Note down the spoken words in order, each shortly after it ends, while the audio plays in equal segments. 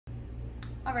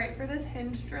All right, for this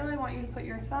hinge drill, I want you to put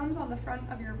your thumbs on the front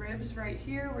of your ribs right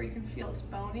here where you can feel it's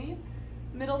bony.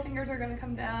 Middle fingers are gonna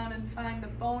come down and find the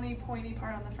bony, pointy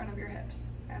part on the front of your hips,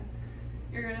 okay?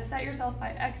 You're gonna set yourself by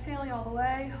exhaling all the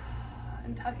way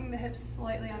and tucking the hips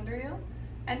slightly under you,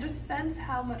 and just sense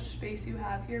how much space you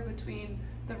have here between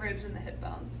the ribs and the hip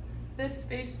bones. This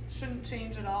space shouldn't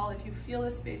change at all. If you feel the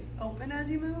space open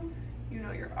as you move, you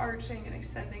know you're arching and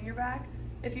extending your back.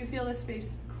 If you feel the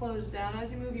space close down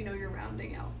as you move, you know you're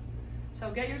rounding out.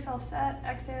 So get yourself set,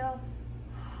 exhale,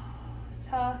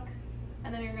 tuck,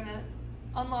 and then you're gonna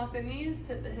unlock the knees,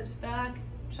 tip the hips back,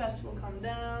 chest will come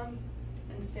down,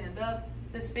 and stand up.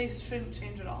 The space shouldn't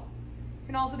change at all. You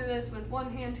can also do this with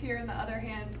one hand here and the other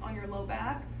hand on your low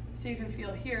back, so you can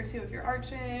feel here too if you're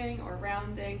arching or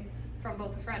rounding from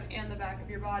both the front and the back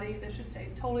of your body. This should stay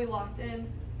totally locked in,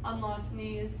 unlocked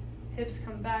knees, hips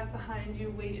come back behind you,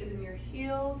 weight is in your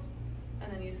heels,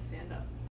 and then you stand up.